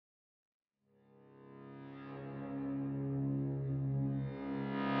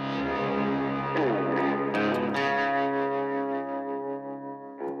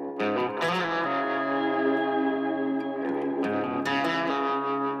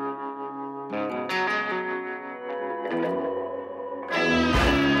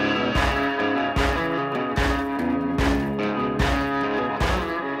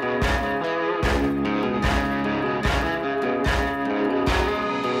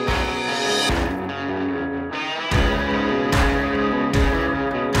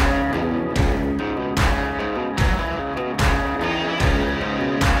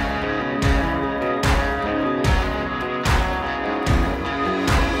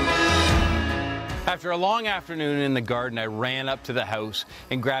After a long afternoon in the garden, I ran up to the house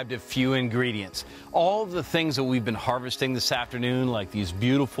and grabbed a few ingredients. All of the things that we've been harvesting this afternoon, like these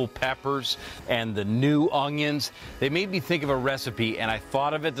beautiful peppers and the new onions, they made me think of a recipe, and I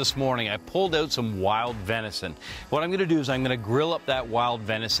thought of it this morning. I pulled out some wild venison. What I'm going to do is I'm going to grill up that wild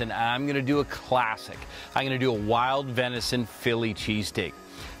venison, and I'm going to do a classic. I'm going to do a wild venison Philly cheesesteak.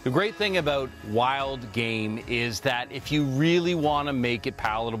 The great thing about wild game is that if you really want to make it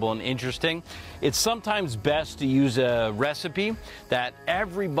palatable and interesting, it's sometimes best to use a recipe that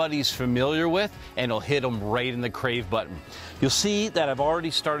everybody's familiar with, and it'll hit them right in the crave button. You'll see that I've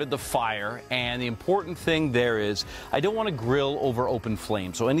already started the fire, and the important thing there is I don't want to grill over open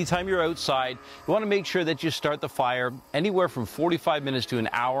flame. So anytime you're outside, you want to make sure that you start the fire anywhere from 45 minutes to an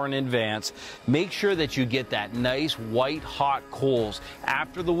hour in advance. Make sure that you get that nice white hot coals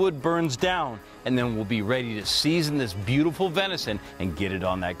after the wood burns down, and then we'll be ready to season this beautiful venison and get it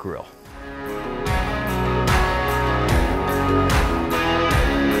on that grill.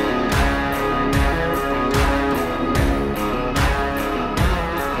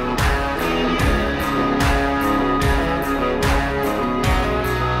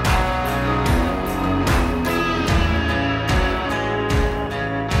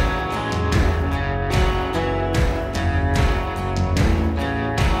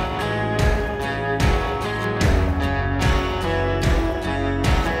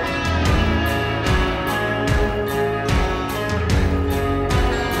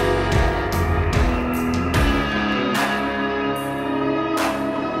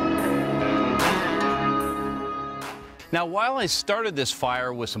 Now, while I started this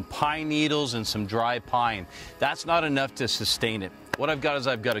fire with some pine needles and some dry pine, that's not enough to sustain it. What I've got is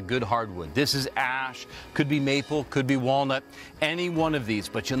I've got a good hardwood. This is ash, could be maple, could be walnut, any one of these.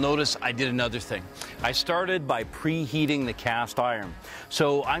 But you'll notice I did another thing. I started by preheating the cast iron.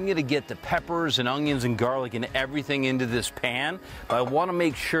 So I'm going to get the peppers and onions and garlic and everything into this pan. But I want to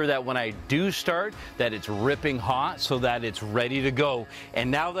make sure that when I do start, that it's ripping hot so that it's ready to go. And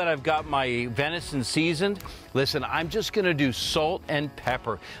now that I've got my venison seasoned, listen, I'm just going to do salt and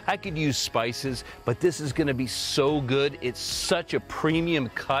pepper. I could use spices, but this is going to be so good. It's such a premium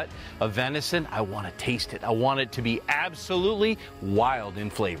cut of venison. I want to taste it. I want it to be absolutely wild in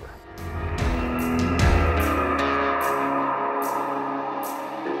flavor.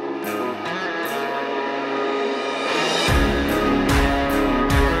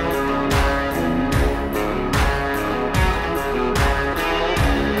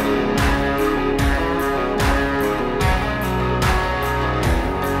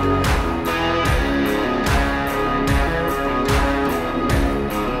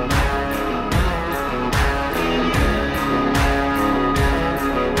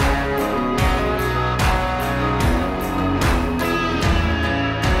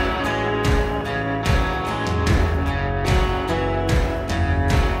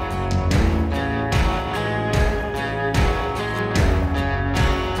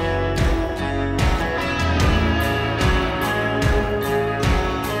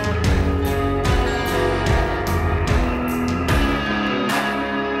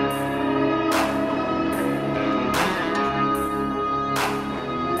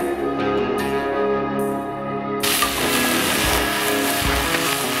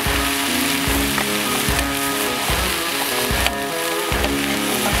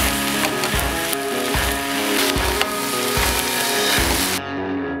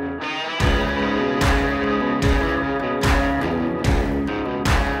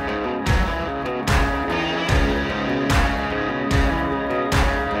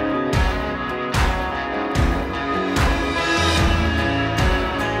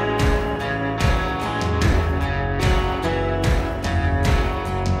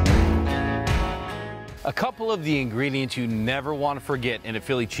 A couple of the ingredients you never want to forget in a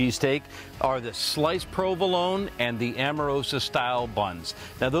Philly cheesesteak are the sliced provolone and the Amorosa style buns.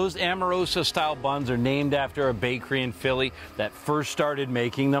 Now, those Amorosa style buns are named after a bakery in Philly that first started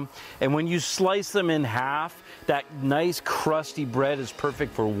making them. And when you slice them in half, that nice crusty bread is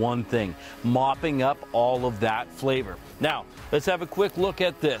perfect for one thing: mopping up all of that flavor. Now, let's have a quick look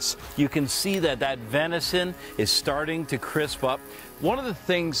at this. You can see that that venison is starting to crisp up. One of the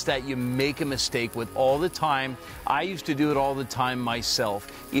things that you make a mistake with all the time, I used to do it all the time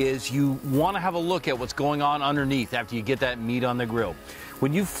myself, is you want to have a look at what's going on underneath after you get that meat on the grill.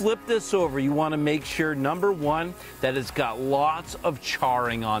 When you flip this over, you want to make sure, number one, that it's got lots of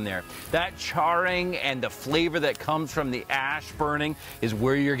charring on there. That charring and the flavor that comes from the ash burning is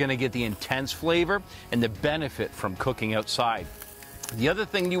where you're going to get the intense flavor and the benefit from cooking outside. The other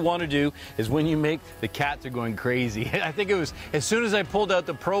thing you want to do is when you make, the cats are going crazy. I think it was as soon as I pulled out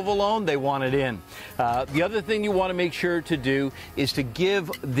the provolone, they wanted in. The other thing you want to make sure to do is to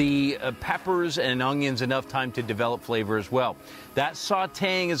give the peppers and onions enough time to develop flavor as well. That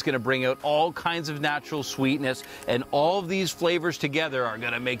sautéing is going to bring out all kinds of natural sweetness, and all of these flavors together are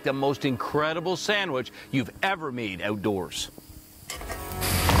going to make the most incredible sandwich you've ever made outdoors.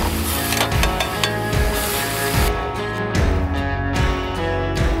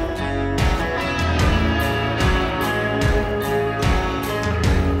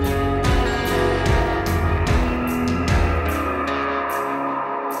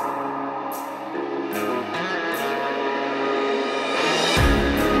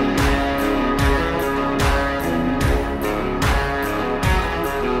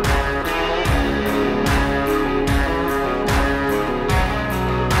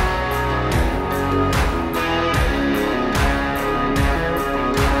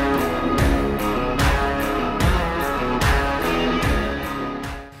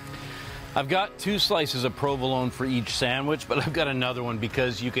 I've got 2 slices of provolone for each sandwich, but I've got another one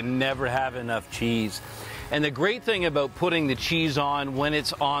because you can never have enough cheese. And the great thing about putting the cheese on when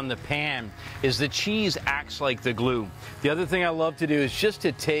it's on the pan is the cheese acts like the glue. The other thing I love to do is just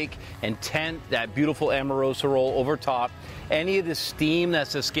to take and tent that beautiful Amorosa roll over top. Any of the steam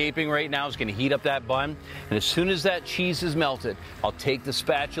that's escaping right now is going to heat up that bun. And as soon as that cheese is melted, I'll take the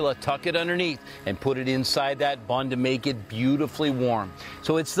spatula, tuck it underneath, and put it inside that bun to make it beautifully warm.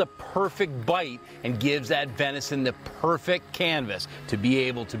 So it's the perfect bite and gives that venison the perfect canvas to be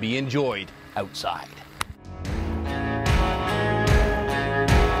able to be enjoyed outside.